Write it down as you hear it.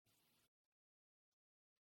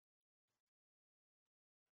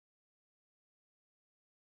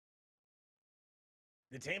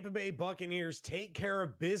The Tampa Bay Buccaneers take care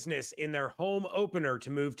of business in their home opener to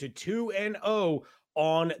move to 2-0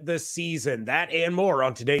 on the season. That and more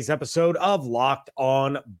on today's episode of Locked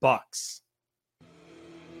On Bucs.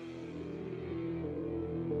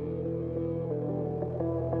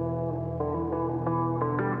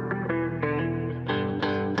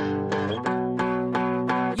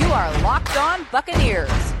 You are Locked On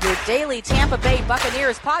Buccaneers, your daily Tampa Bay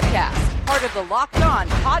Buccaneers podcast, part of the Locked On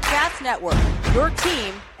Podcast Network, your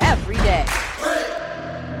team every day.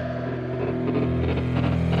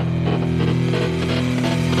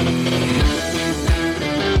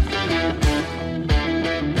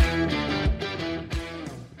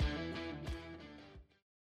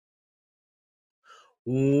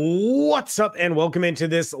 What's up, and welcome into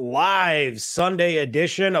this live Sunday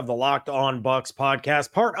edition of the Locked On Bucs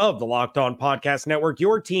podcast, part of the Locked On Podcast Network,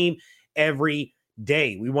 your team every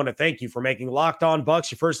day. We want to thank you for making Locked On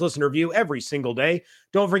Bucs your first listen review every single day.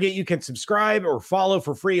 Don't forget you can subscribe or follow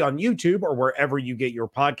for free on YouTube or wherever you get your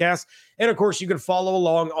podcasts. And of course, you can follow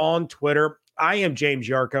along on Twitter. I am James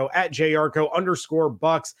Yarko at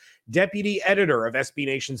JYarko_Bucs, deputy editor of SB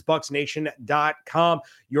Nation's BucsNation.com,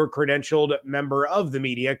 your credentialed member of the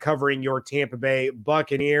media covering your Tampa Bay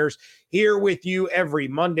Buccaneers. Here with you every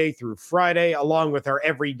Monday through Friday, along with our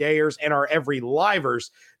everydayers and our every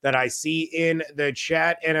livers that I see in the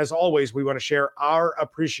chat. And as always, we want to share our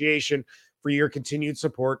appreciation for your continued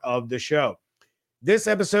support of the show. This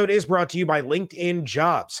episode is brought to you by LinkedIn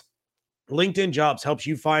Jobs. LinkedIn Jobs helps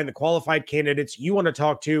you find the qualified candidates you want to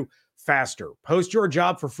talk to faster. Post your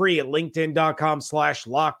job for free at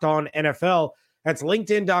linkedin.com/lockedonnfl. That's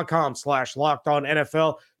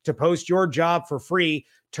linkedin.com/lockedonnfl to post your job for free.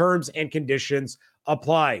 Terms and conditions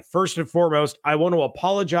apply. First and foremost, I want to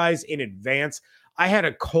apologize in advance. I had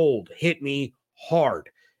a cold hit me hard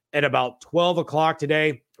at about 12 o'clock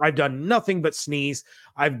today. I've done nothing but sneeze.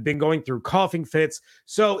 I've been going through coughing fits.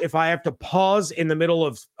 So if I have to pause in the middle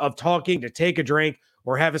of talking to take a drink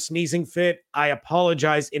or have a sneezing fit, I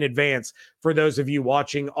apologize in advance for those of you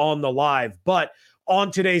watching on the live. But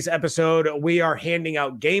on today's episode, we are handing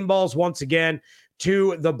out game balls once again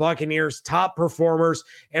to the Buccaneers' top performers.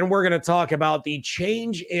 And we're going to talk about the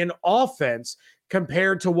change in offense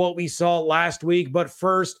compared to what we saw last week. But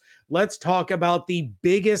first, let's talk about the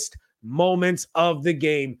biggest moments of the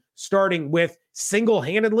game, starting with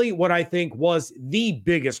single-handedly what I think was the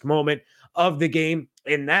biggest moment of the game,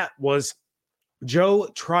 and that was Joe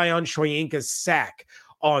Tryon-Shoyinka's sack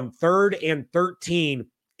on 3rd and 13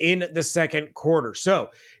 in the second quarter. So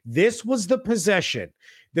this was the possession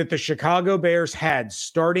that the Chicago Bears had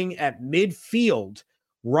starting at midfield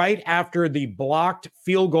right after the blocked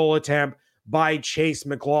field goal attempt by Chase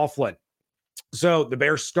McLaughlin. So the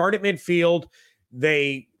Bears start at midfield.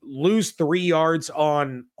 They lose 3 yards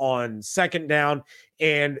on second down,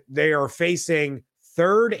 and they are facing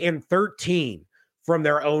 3rd and 13 from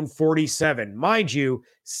their own 47. Mind you,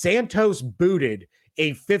 Santos booted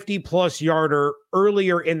a 50-plus yarder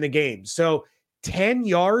earlier in the game. So 10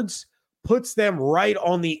 yards puts them right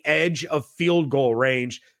on the edge of field goal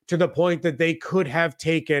range to the point that they could have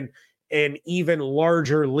taken an even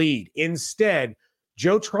larger lead. Instead,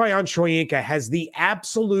 Joe Tryon-Shoyinka has the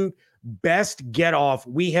absolute best get-off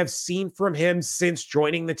we have seen from him since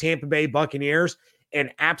joining the Tampa Bay Buccaneers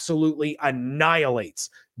and absolutely annihilates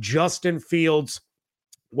Justin Fields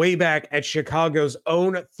way back at Chicago's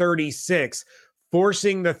own 36,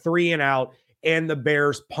 forcing the 3-and-out and the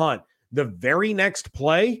Bears punt. The very next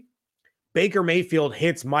play, Baker Mayfield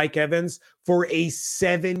hits Mike Evans for a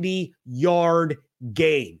 70-yard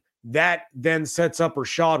gain. That then sets up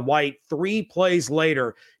Rachaad White 3 plays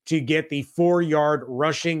later to get the 4-yard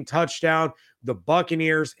rushing touchdown. The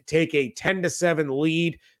Buccaneers take a 10-7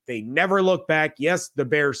 lead. They never look back. Yes, the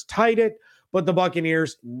Bears tied it, but the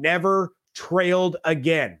Buccaneers never trailed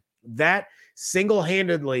again. That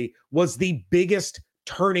single-handedly was the biggest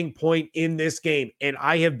turning point in this game, and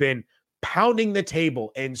I have been pounding the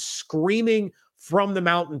table and screaming from the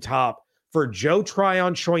mountaintop for Joe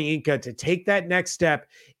Tryon-Shoyinka to take that next step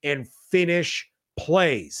and finish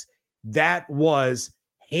plays. That was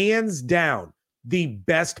hands down the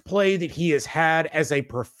best play that he has had as a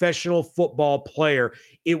professional football player.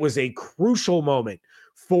 It was a crucial moment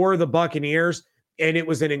for the Buccaneers, and it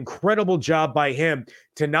was an incredible job by him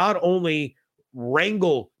to not only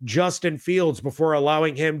wrangle Justin Fields before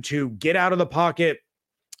allowing him to get out of the pocket,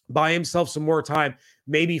 buy himself some more time,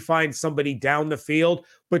 maybe find somebody down the field,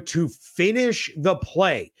 but to finish the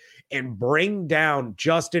play and bring down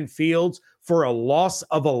Justin Fields for a loss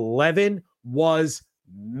of 11 was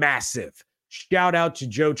massive. Shout out to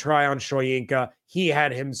Joe Tryon-Shoyinka. He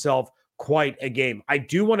had himself quite a game. I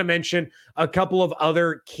do want to mention a couple of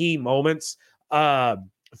other key moments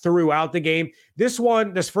throughout the game. This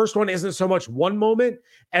first one isn't so much one moment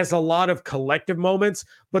as a lot of collective moments,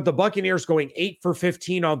 but the Buccaneers going 8 for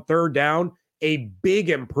 15 on third down, a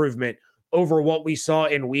big improvement over what we saw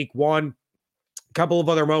in week 1. A couple of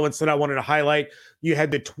other moments that I wanted to highlight. You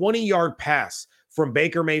had the 20-yard pass from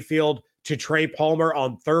Baker Mayfield to Trey Palmer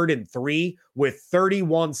on 3rd and 3 with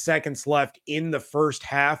 31 seconds left in the first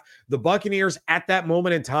half. The Buccaneers at that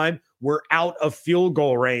moment in time were out of field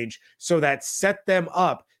goal range, so that set them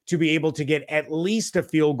up to be able to get at least a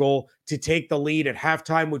field goal to take the lead at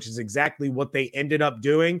halftime, which is exactly what they ended up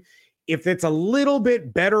doing. If it's a little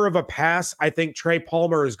bit better of a pass, I think Trey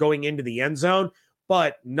Palmer is going into the end zone,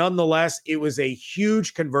 but nonetheless, it was a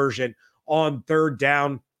huge conversion on third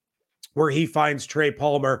down where he finds Trey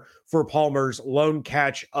Palmer for Palmer's lone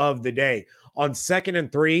catch of the day. On 2nd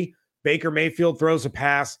and 3, Baker Mayfield throws a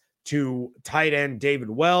pass to tight end David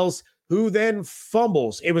Wells, who then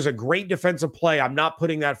fumbles. It was a great defensive play. I'm not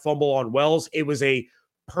putting that fumble on Wells. It was a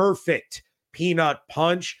perfect peanut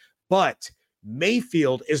punch, but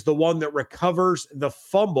Mayfield is the one that recovers the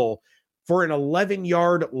fumble for an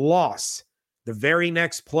 11-yard loss. The very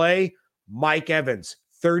next play, Mike Evans,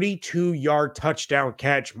 32-yard touchdown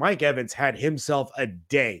catch. Mike Evans had himself a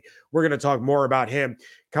day. We're going to talk more about him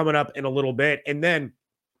coming up in a little bit. And then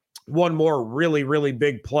one more really, really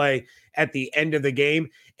big play at the end of the game,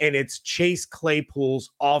 and it's Chase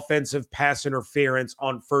Claypool's offensive pass interference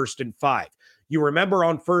on 1st and 5. You remember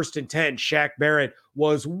on 1st and 10, Shaq Barrett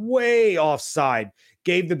was way offside,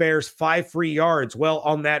 gave the Bears 5 free yards. Well,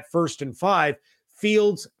 on that 1st and 5,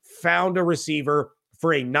 Fields found a receiver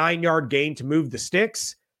for a 9-yard gain to move the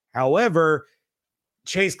sticks. However,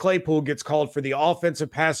 Chase Claypool gets called for the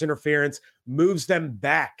offensive pass interference, moves them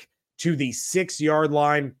back to the 6-yard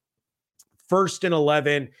line, 1st and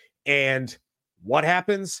 11. And what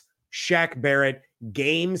happens? Shaq Barrett,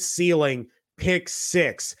 game-sealing pick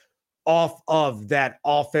 6 off of that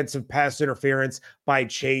offensive pass interference by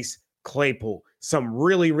Chase Claypool. Some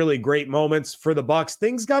really, really great moments for the Bucs.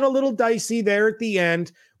 Things got a little dicey there at the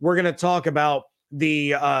end. We're going to talk about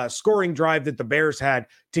the scoring drive that the Bears had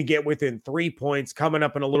to get within 3 points coming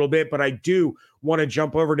up in a little bit, but I do want to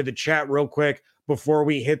jump over to the chat real quick before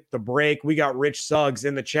we hit the break. We got Rich Suggs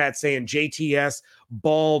in the chat saying JTS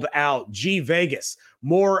balled out. G Vegas,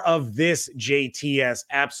 more of this JTS.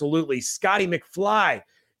 Absolutely. Scotty McFly,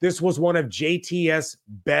 this was one of JTS'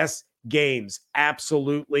 best games.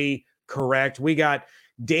 Absolutely correct. We got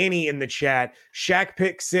Danny in the chat. Shaq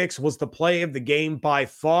pick 6 was the play of the game by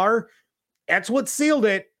far. That's what sealed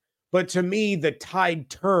it. But to me, the tide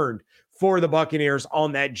turned for the Buccaneers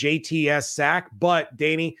on that JTS sack. But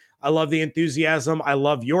Danny, I love the enthusiasm. I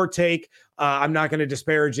love your take. I'm not going to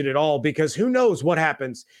disparage it at all, because who knows what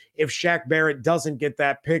happens if Shaq Barrett doesn't get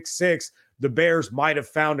that pick 6. The Bears might have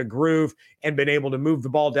found a groove and been able to move the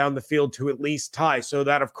ball down the field to at least tie. So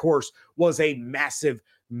that, of course, was a massive,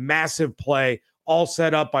 massive play, all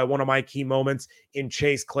set up by one of my key moments in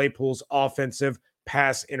Chase Claypool's offensive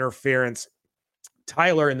pass interference.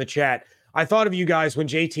 Tyler in the chat, I thought of you guys when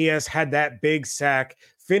JTS had that big sack,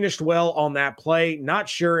 finished well on that play. Not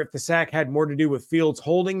sure if the sack had more to do with Fields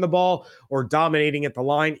holding the ball or dominating at the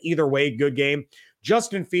line. Either way, good game.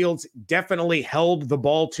 Justin Fields definitely held the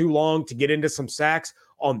ball too long to get into some sacks.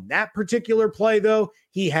 On that particular play, though,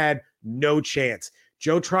 he had no chance.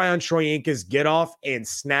 Joe Tryon-Shoyinka's get off and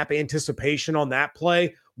snap anticipation on that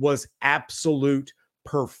play was absolute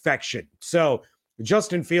perfection. So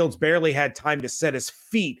Justin Fields barely had time to set his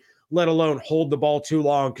feet, let alone hold the ball too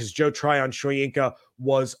long, because Joe Tryon-Shoyinka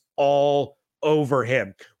was all over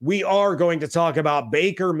him. We are going to talk about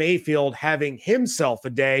Baker Mayfield having himself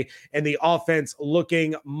a day and the offense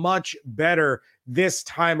looking much better this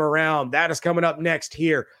time around. That is coming up next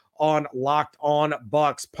here on Locked On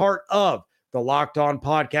Bucs, part of the Locked On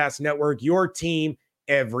Podcast Network, your team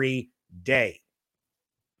every day.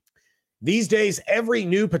 These days, every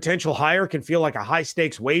new potential hire can feel like a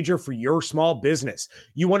high-stakes wager for your small business.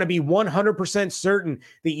 You want to be 100% certain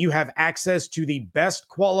that you have access to the best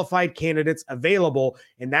qualified candidates available,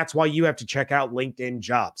 and that's why you have to check out LinkedIn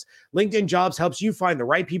Jobs. LinkedIn Jobs helps you find the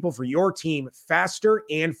right people for your team faster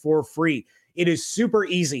and for free. It is super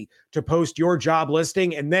easy to post your job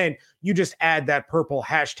listing, and then you just add that purple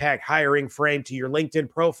hashtag hiring frame to your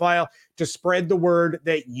LinkedIn profile to spread the word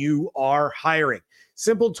that you are hiring.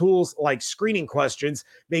 Simple tools like screening questions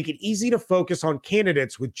make it easy to focus on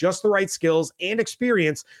candidates with just the right skills and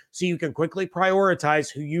experience, so you can quickly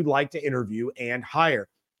prioritize who you'd like to interview and hire.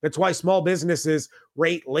 That's why small businesses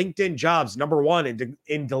rate LinkedIn Jobs number 1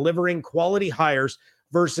 in delivering quality hires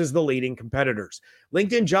versus the leading competitors.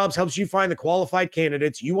 LinkedIn Jobs helps you find the qualified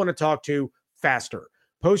candidates you want to talk to faster.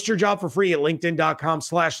 Post your job for free at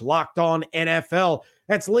linkedin.com/lockedonnfl.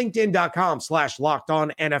 That's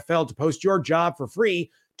linkedin.com/lockedonnfl to post your job for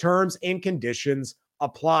free. Terms and conditions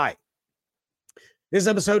apply. This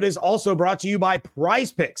episode is also brought to you by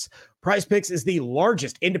PrizePicks. PrizePicks is the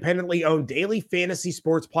largest independently owned daily fantasy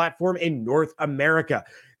sports platform in North America.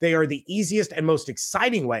 They are the easiest and most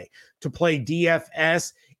exciting way to play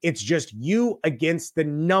DFS. It's just you against the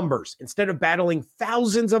numbers. Instead of battling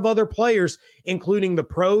thousands of other players, including the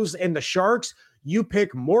pros and the sharks, you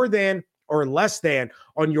pick more than or less than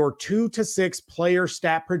on your 2 to 6 player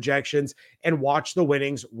stat projections and watch the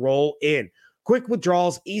winnings roll in. Quick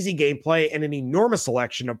withdrawals, easy gameplay, and an enormous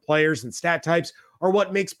selection of players and stat types are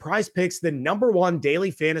what makes PrizePicks the #1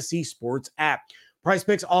 daily fantasy sports app.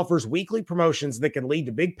 PrizePicks offers weekly promotions that can lead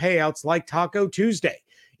to big payouts like Taco Tuesday.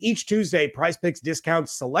 Each Tuesday, PrizePicks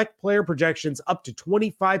discounts select player projections up to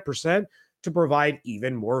 25% to provide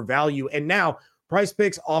even more value. And now,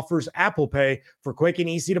 PrizePicks offers Apple Pay for quick and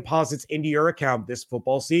easy deposits into your account this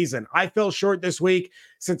football season. I fell short this week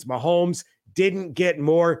since Mahomes didn't get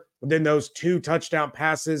more than those 2 touchdown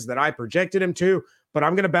passes that I projected him to, but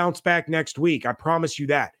I'm going to bounce back next week. I promise you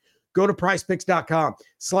that. Go to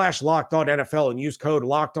prizepicks.com/lockedonnfl and use code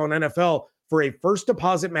LOCKEDONNFL for a first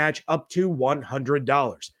deposit match up to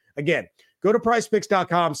 $100. Again, go to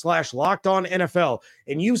prizepicks.com/lockedonnfl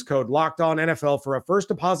and use code LOCKEDONNFL for a first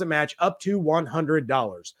deposit match up to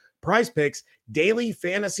 $100. PrizePicks, daily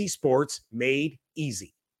fantasy sports made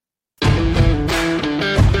easy.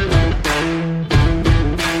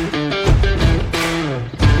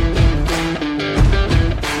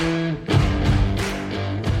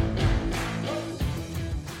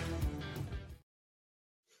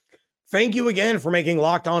 Thank you again for making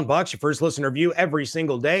Locked On Bucs your first listen review every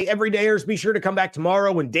single day. Everydayers, be sure to come back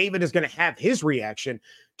tomorrow when David is going to have his reaction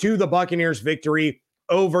to the Buccaneers' victory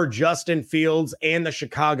over Justin Fields and the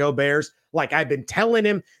Chicago Bears. Like I've been telling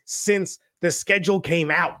him since the schedule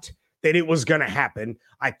came out that it was going to happen.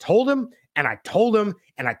 I told him and I told him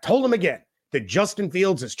and I told him again that Justin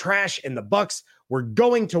Fields is trash and the Bucs were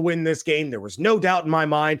going to win this game. There was no doubt in my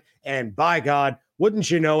mind. And by God,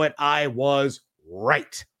 wouldn't you know it, I was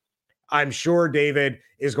right. I'm sure David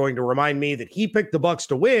is going to remind me that he picked the Bucs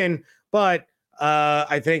to win, but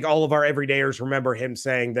I think all of our everydayers remember him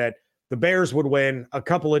saying that the Bears would win a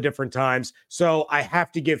couple of different times. So I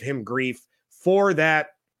have to give him grief for that,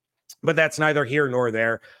 but that's neither here nor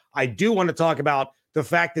there. I do want to talk about the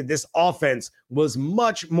fact that this offense was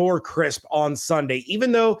much more crisp on Sunday,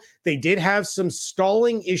 even though they did have some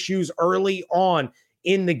stalling issues early on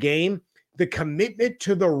in the game. The commitment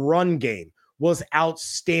to the run game was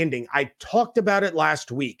outstanding. I talked about it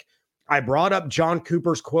last week. I brought up John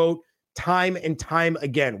Cooper's quote time and time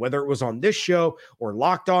again, whether it was on this show or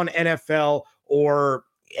Locked On NFL or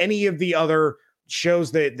any of the other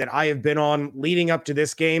shows that I have been on leading up to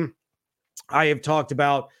this game. I have talked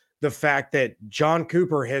about the fact that John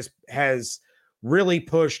Cooper has really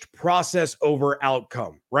pushed process over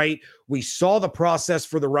outcome, right? We saw the process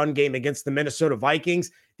for the run game against the Minnesota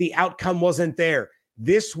Vikings. The outcome wasn't there.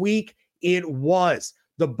 This week, it was.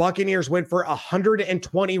 The Buccaneers went for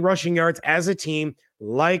 120 rushing yards as a team,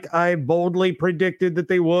 like I boldly predicted that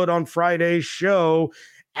they would on Friday's show,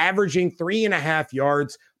 averaging 3.5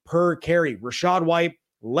 yards per carry. Rachaad White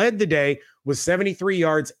led the day with 73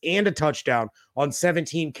 yards and a touchdown on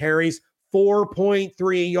 17 carries,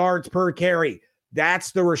 4.3 yards per carry.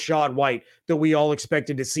 That's the Rachaad White that we all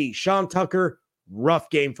expected to see. Sean Tucker,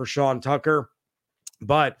 rough game for Sean Tucker,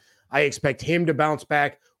 but I expect him to bounce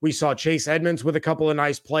back. We saw Chase Edmonds with a couple of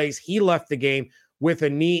nice plays. He left the game with a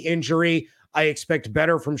knee injury. I expect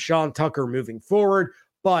better from Sean Tucker moving forward,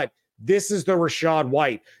 but this is the Rachaad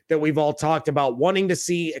White that we've all talked about wanting to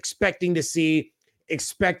see, expecting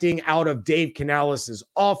out of Dave Canales'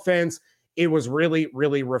 offense. It was really,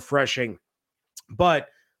 really refreshing. But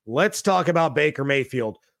let's talk about Baker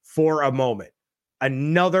Mayfield for a moment.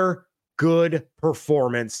 Another good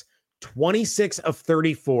performance, 26 of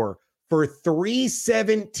 34 for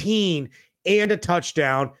 317 and a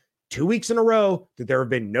touchdown. 2 weeks in a row that there have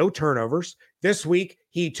been no turnovers. This week,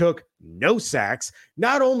 he took no sacks.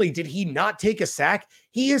 Not only did he not take a sack,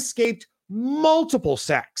 he escaped multiple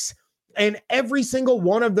sacks. And every single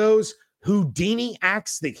one of those Houdini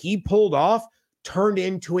acts that he pulled off turned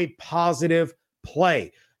into a positive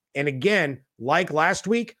play. And again, like last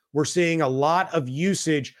week, we're seeing a lot of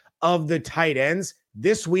usage of the tight ends.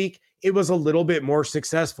 This week, it was a little bit more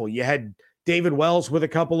successful. You had David Wells with a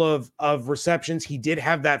couple of receptions. He did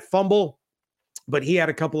have that fumble, but he had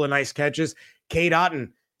a couple of nice catches. Cade Otton,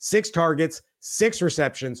 6 targets, 6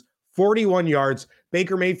 receptions, 41 yards.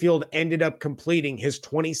 Baker Mayfield ended up completing his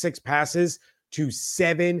 26 passes to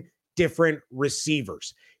 7 different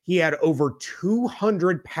receivers. He had over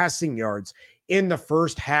 200 passing yards in the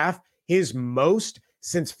first half, his most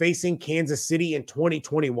since facing Kansas City in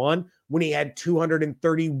 2021 when he had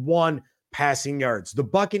 231 passing yards. The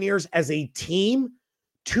Buccaneers as a team,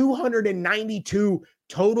 292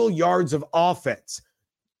 total yards of offense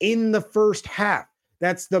in the first half.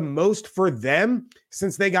 That's the most for them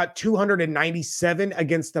since they got 297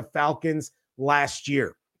 against the Falcons last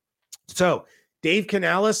year. So Dave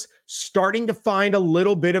Canales starting to find a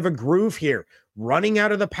little bit of a groove here, running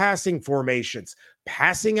out of the passing formations,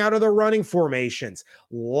 passing out of the running formations,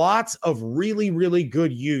 lots of really, really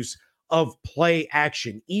good use of play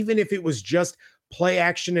action, even if it was just play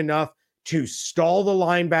action enough to stall the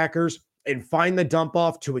linebackers and find the dump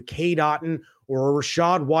off to a Cade Otton or a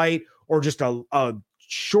Rashad White or just a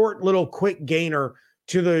short little quick gainer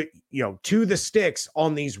to the sticks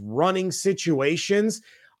on these running situations.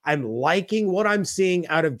 I'm liking what I'm seeing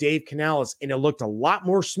out of Dave Canales, and it looked a lot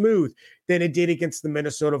more smooth than it did against the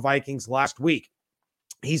Minnesota Vikings last week.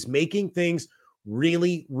 He's making things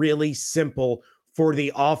really, really simple for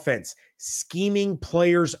the offense, scheming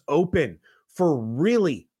players open for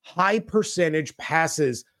really high percentage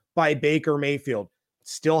passes by Baker Mayfield.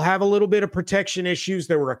 Still have a little bit of protection issues.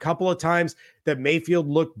 There were a couple of times that Mayfield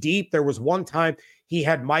looked deep. There was one time he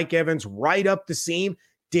had Mike Evans right up the seam,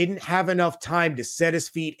 didn't have enough time to set his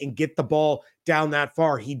feet and get the ball down that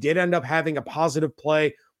far. He did end up having a positive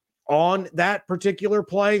play on that particular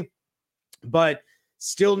play, but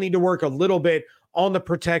still need to work a little bit on the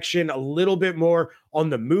protection, a little bit more on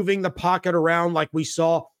the moving the pocket around like we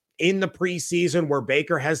saw in the preseason where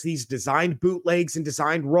Baker has these designed bootlegs and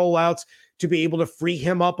designed rollouts to be able to free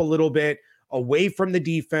him up a little bit away from the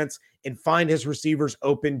defense and find his receivers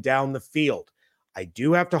open down the field. I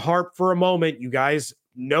do have to harp for a moment. You guys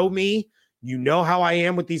know me. You know how I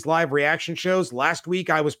am with these live reaction shows. Last week,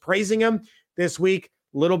 I was praising him. This week,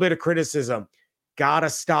 a little bit of criticism. Gotta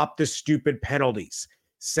stop the stupid penalties.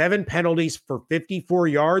 7 penalties for 54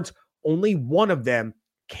 yards. Only one of them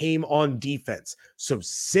came on defense. So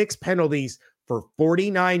 6 penalties for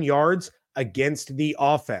 49 yards against the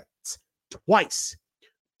offense. Twice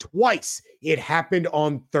it happened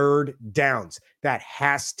on 3rd downs. That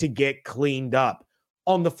has to get cleaned up.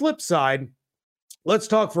 On the flip side, let's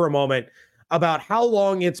talk for a moment about how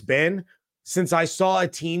long it's been since I saw a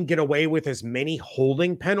team get away with as many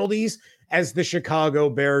holding penalties as the Chicago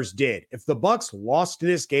Bears did. If the Bucs lost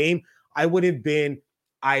this game, I would have been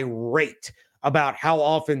irate about how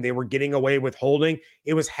often they were getting away with holding.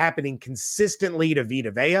 It was happening consistently to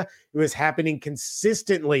Vita Vea. It was happening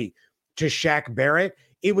consistently to Shaq Barrett.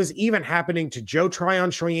 It was even happening to Joe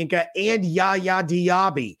Tryon-Shoyinka and Yaya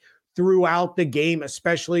Diaby throughout the game,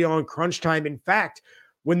 especially on crunch time. In fact,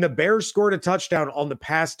 when the Bears scored a touchdown on the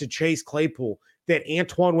pass to Chase Claypool that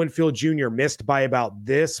Antoine Winfield Jr. missed by about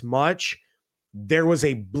this much, there was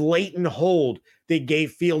a blatant hold that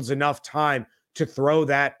gave Fields enough time to throw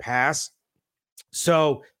that pass.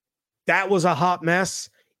 So that was a hot mess.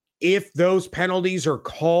 If those penalties are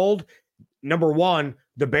called, number one,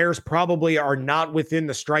 the Bears probably are not within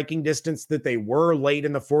the striking distance that they were late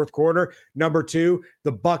in the fourth quarter. Number two,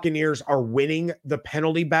 the Buccaneers are winning the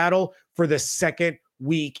penalty battle for the second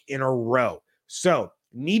week in a row. So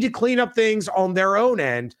need to clean up things on their own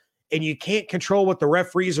end, and you can't control what the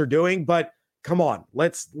referees are doing, but come on,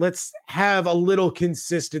 let's have a little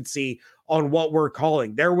consistency on what we're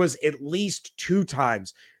calling. There was at least 2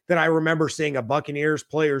 times that I remember seeing a Buccaneers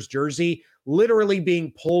player's jersey literally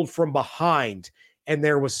being pulled from behind, and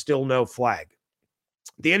there was still no flag.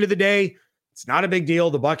 At the end of the day, it's not a big deal.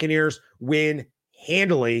 The Buccaneers win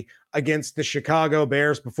handily against the Chicago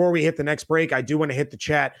Bears. Before we hit the next break, I do want to hit the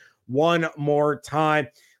chat one more time.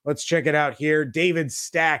 Let's check it out here. David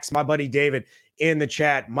Stacks, my buddy David, in the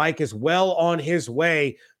chat. Mike is well on his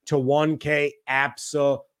way to 1K.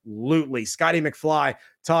 Absolutely. Scotty McFly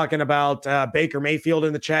talking about Baker Mayfield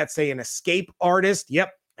in the chat, saying escape artist.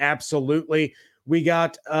 Yep, absolutely. We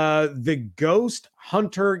got the Ghost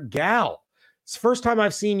Hunter Gal. It's the first time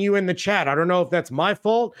I've seen you in the chat. I don't know if that's my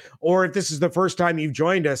fault or if this is the first time you've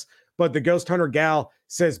joined us, but the Ghost Hunter Gal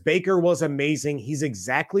says Baker was amazing. He's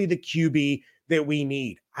exactly the QB that we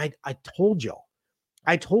need. I told y'all.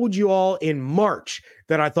 I told you all in March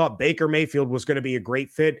that I thought Baker Mayfield was going to be a great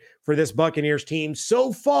fit for this Buccaneers team.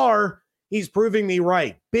 So far, he's proving me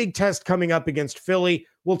right. Big test coming up against Philly.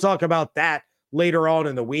 We'll talk about that later on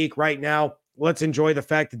in the week. Right now, let's enjoy the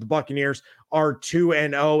fact that the Buccaneers are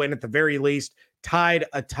 2-0 and at the very least tied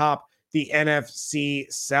atop the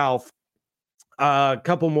NFC South. A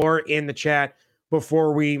couple more in the chat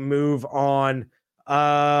before we move on.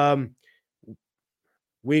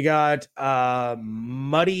 We got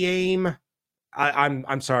Muddy Aim.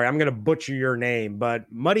 I'm sorry, I'm gonna butcher your name,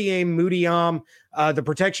 but Muddy Aim Mudiam. The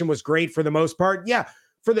protection was great for the most part. Yeah,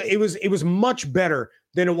 it was much better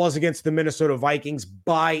than it was against the Minnesota Vikings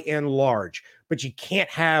by and large. But you can't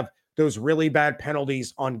have those really bad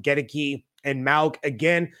penalties on Gedeke and Mauk.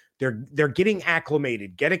 Again, they're getting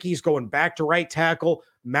acclimated. Gedeke's going back to right tackle.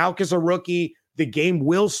 Mauk is a rookie. The game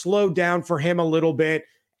will slow down for him a little bit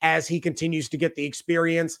as he continues to get the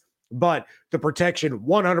experience. But the protection,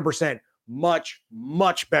 100%, much,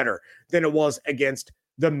 much better than it was against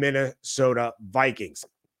the Minnesota Vikings.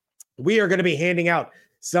 We are going to be handing out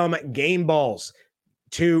some game balls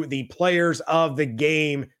to the players of the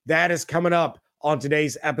game. That is coming up on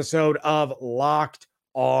today's episode of Locked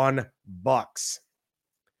on Bucs.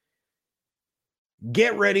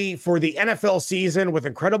 Get ready for the NFL season with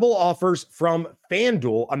incredible offers from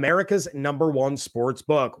FanDuel, America's #1 sports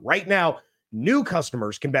book. Right now, new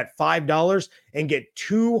customers can bet $5 and get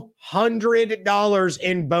 $200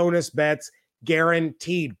 in bonus bets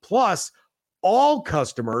guaranteed. Plus, all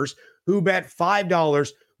customers who bet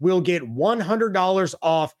 $5 will get $100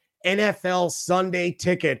 off NFL Sunday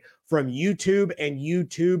ticket from YouTube and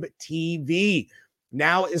YouTube TV.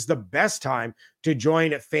 Now is the best time to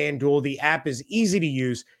join FanDuel. The app is easy to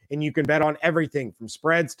use, and you can bet on everything from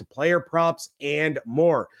spreads to player props and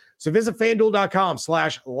more. So visit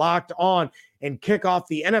FanDuel.com/locked on and kick off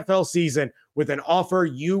the NFL season with an offer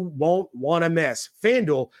you won't want to miss.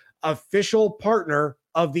 FanDuel, official partner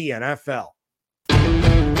of the NFL.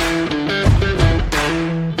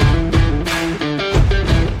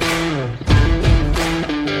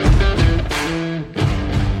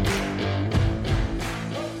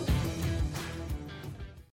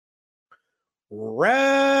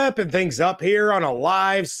 Wrapping things up here on a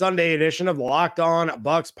live Sunday edition of the Locked On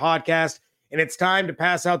Bucs podcast. And it's time to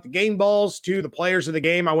pass out the game balls to the players of the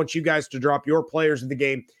game. I want you guys to drop your players of the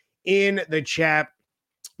game in the chat.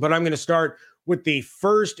 But I'm going to start with the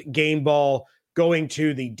first game ball going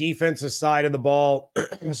to the defensive side of the ball.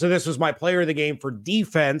 So this was my player of the game for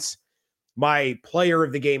defense. My player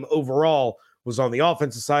of the game overall was on the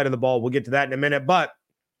offensive side of the ball. We'll get to that in a minute, but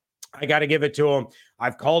I got to give it to him.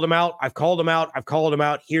 I've called him out.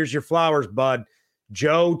 Here's your flowers, bud.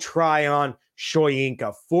 Joe Tryon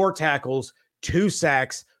Shoyinka, 4 tackles, 2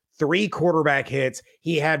 sacks, 3 quarterback hits.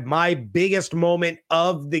 He had my biggest moment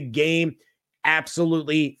of the game.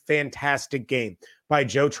 Absolutely fantastic game by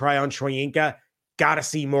Joe Tryon Shoyinka. Got to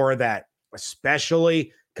see more of that,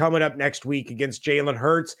 especially coming up next week against Jalen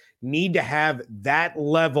Hurts. Need to have that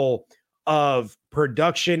level of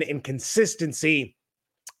production and consistency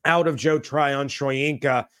out of Joe Tryon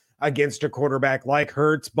Shoyinka against a quarterback like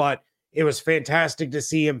Hurts, but it was fantastic to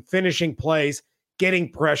see him finishing plays,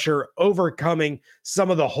 getting pressure, overcoming some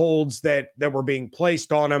of the holds that were being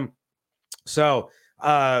placed on him. So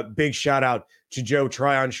big shout out to Joe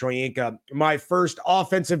Tryon Shoyinka. My first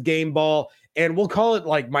offensive game ball, and we'll call it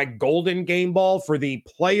like my golden game ball for the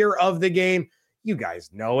player of the game. You guys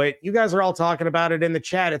know it. You guys are all talking about it in the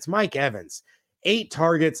chat. It's Mike Evans. 8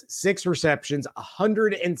 targets, 6 receptions,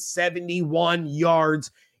 171 yards,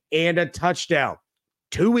 and a touchdown.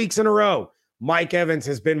 2 weeks in a row, Mike Evans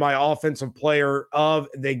has been my offensive player of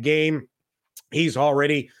the game. He's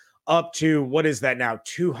already up to, what is that now,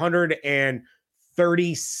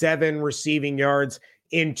 237 receiving yards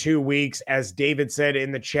in 2 weeks. As David said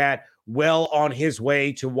in the chat, well on his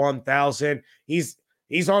way to 1,000. He's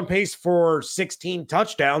on pace for 16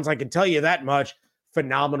 touchdowns. I can tell you that much.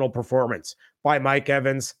 Phenomenal performance by Mike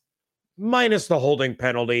Evans, minus the holding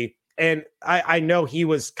penalty. And I know he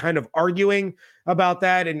was kind of arguing about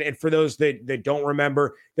that. And for those that don't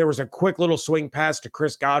remember, there was a quick little swing pass to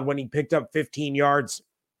Chris Godwin. He picked up 15 yards.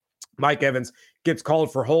 Mike Evans gets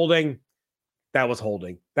called for holding. That was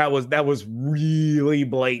holding. That was really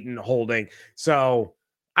blatant holding. So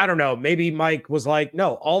I don't know. Maybe Mike was like,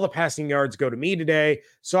 no, all the passing yards go to me today.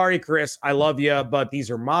 Sorry, Chris, I love you, but these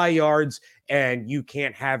are my yards and you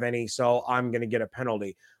can't have any. So I'm going to get a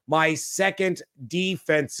penalty. My second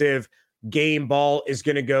defensive game ball is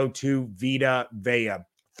going to go to Vita Vea.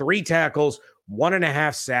 3 tackles,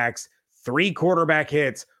 1.5 sacks, 3 quarterback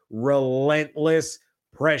hits, relentless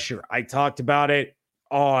pressure. I talked about it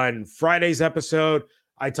on Friday's episode.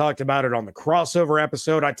 I talked about it on the crossover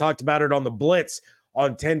episode. I talked about it on the Blitz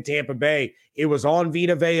on 10 Tampa Bay. It was on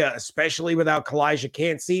Vita Vea, especially without Kalijah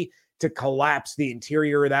Cansey, to collapse the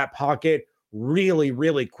interior of that pocket really,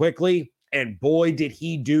 really quickly. And boy, did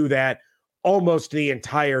he do that almost the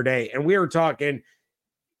entire day. And we were talking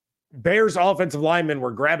Bears offensive linemen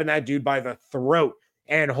were grabbing that dude by the throat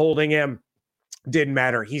and holding him. Didn't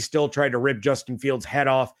matter. He still tried to rip Justin Fields' head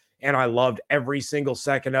off, and I loved every single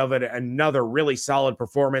second of it. Another really solid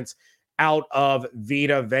performance out of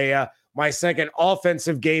Vita Vea. My second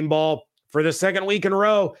offensive game ball for the second week in a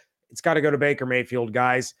row, it's got to go to Baker Mayfield,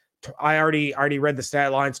 guys. I already read the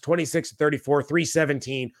stat lines: 26-34,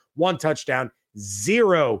 317, 1 touchdown,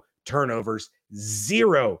 0 turnovers,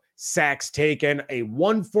 0 sacks taken, a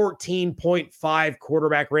 114.5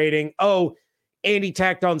 quarterback rating. Oh, and he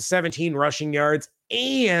tacked on 17 rushing yards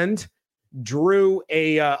and drew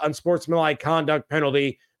a unsportsmanlike conduct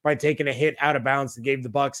penalty by taking a hit out of bounds that gave the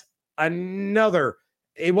Bucs another.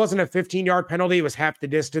 It wasn't a 15-yard penalty. It was half the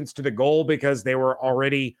distance to the goal because they were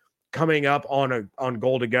already coming up on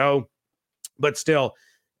goal to go. But still,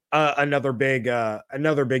 another big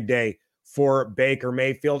day for Baker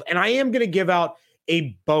Mayfield. And I am going to give out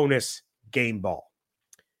a bonus game ball.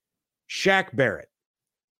 Shaq Barrett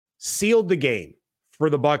sealed the game for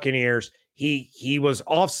the Buccaneers. He was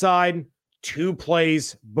offside 2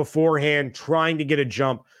 plays beforehand, trying to get a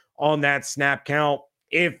jump on that snap count.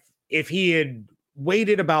 If he had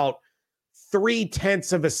waited about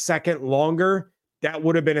 0.3 of a second longer, that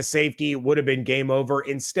would have been a safety. It would have been game over.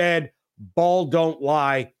 Instead, ball don't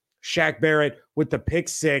lie. Shaq Barrett with the pick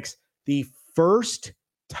 6, the first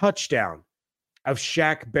touchdown of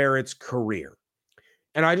Shaq Barrett's career.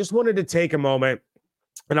 And I just wanted to take a moment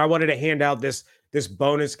and I wanted to hand out this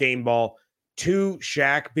bonus game ball to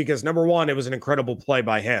Shaq because, number one, it was an incredible play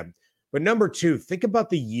by him. But number two, think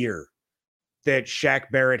about the year that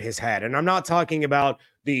Shaq Barrett has had. And I'm not talking about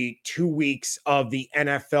the 2 weeks of the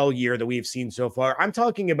NFL year that we've seen so far. I'm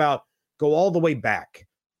talking about go all the way back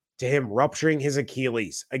to him rupturing his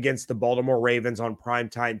Achilles against the Baltimore Ravens on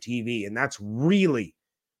primetime TV. And that's really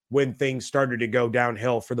when things started to go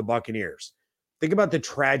downhill for the Buccaneers. Think about the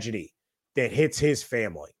tragedy that hits his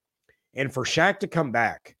family. And for Shaq to come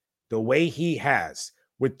back the way he has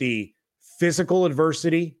with the physical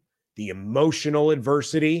adversity, the emotional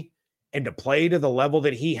adversity, and to play to the level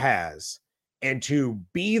that he has, and to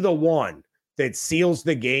be the one that seals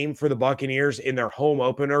the game for the Buccaneers in their home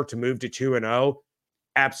opener to move to 2-0,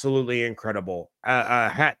 absolutely incredible. A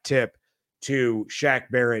hat tip to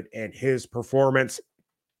Shaq Barrett and his performance.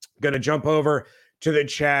 Going to jump over to the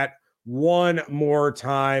chat one more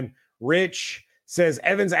time. Rich says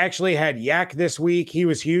Evans actually had yak this week. He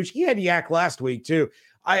was huge. He had yak last week too.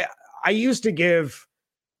 I used to give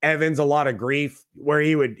Evans a lot of grief where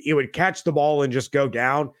he would catch the ball and just go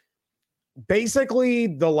down. Basically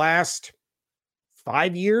the last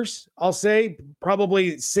 5 years, I'll say,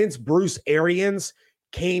 probably since Bruce Arians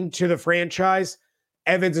came to the franchise,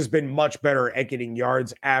 Evans has been much better at getting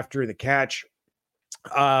yards after the catch.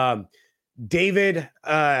 David,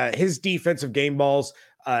 his defensive game balls,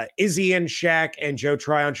 Izzy Shaq and Joe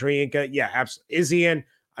Tryon-Shoyinka. Yeah, absolutely. Izzy,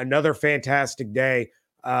 another fantastic day.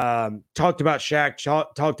 Talked about Shaq,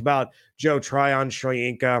 talked about Joe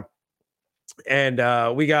Tryon-Shoyinka.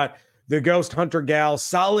 And we got the Ghost Hunter gal,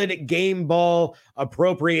 solid game ball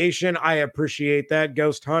appropriation. I appreciate that,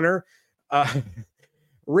 Ghost Hunter.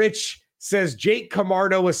 Rich says Jake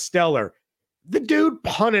Camardo was stellar. The dude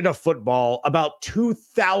punted a football about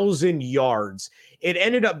 2,000 yards. It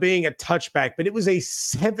ended up being a touchback, but it was a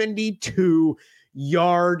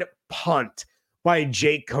 72-yard punt by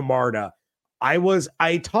Jake Camardo. I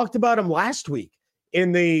talked about him last week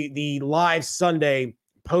in the live Sunday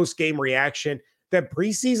post-game reaction that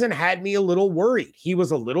preseason had me a little worried. He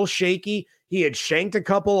was a little shaky. He had shanked a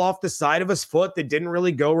couple off the side of his foot that didn't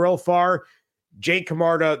really go real far. Jake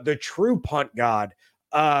Camardo, the true punt god,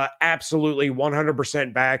 absolutely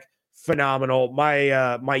 100% back. Phenomenal.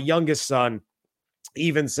 My youngest son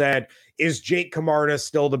even said, is Jake Camardo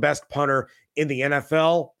still the best punter in the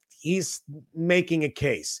NFL? He's making a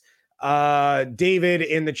case. David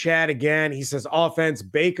in the chat again, he says offense,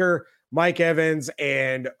 Baker, Mike Evans,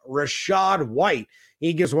 and Rachaad White.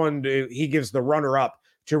 He gives the runner up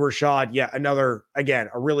to Rachaad. Yeah,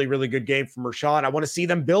 a really, really good game from Rachaad. I want to see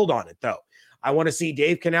them build on it though. I want to see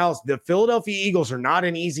Dave Canales. The Philadelphia Eagles are not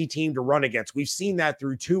an easy team to run against. We've seen that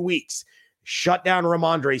through 2 weeks. Shut down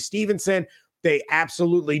Ramondre Stevenson. They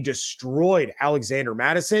absolutely destroyed Alexander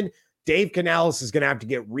Mattison. Dave Canales is going to have to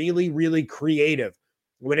get really, really creative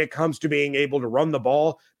when it comes to being able to run the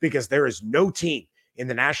ball, because there is no team in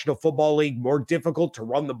the National Football League more difficult to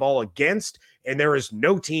run the ball against, and there is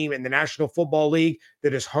no team in the National Football League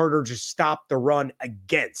that is harder to stop the run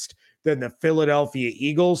against than the Philadelphia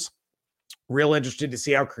Eagles. Real interested to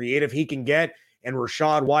see how creative he can get, and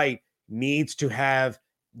Rachaad White needs to have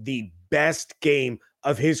the best game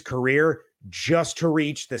of his career just to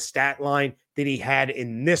reach the stat line that he had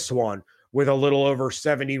in this one, with a little over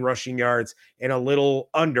 70 rushing yards and a little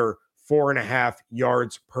under 4.5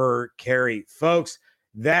 yards per carry. Folks,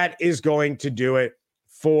 that is going to do it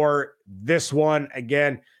for this one.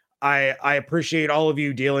 Again, I appreciate all of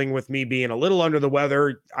you dealing with me being a little under the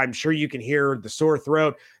weather. I'm sure you can hear the sore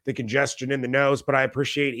throat, the congestion in the nose, but I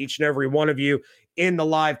appreciate each and every one of you in the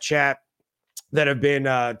live chat that have been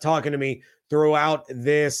talking to me throughout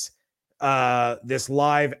this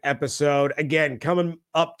live episode. Again, coming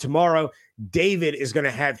up tomorrow, David is going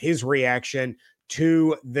to have his reaction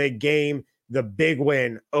to the game, the big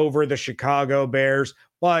win over the Chicago Bears.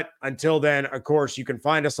 But until then, of course, you can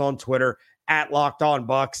find us on Twitter at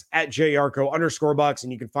LockedOnBucks, at JArco_Bucks,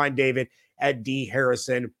 and you can find David at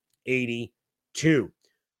DHarrison82.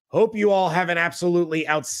 Hope you all have an absolutely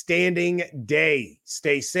outstanding day.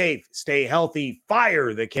 Stay safe, stay healthy,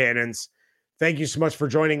 fire the cannons. Thank you so much for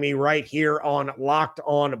joining me right here on Locked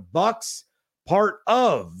On Bucks, part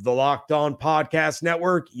of the Locked On Podcast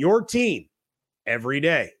Network, your team every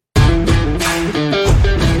day.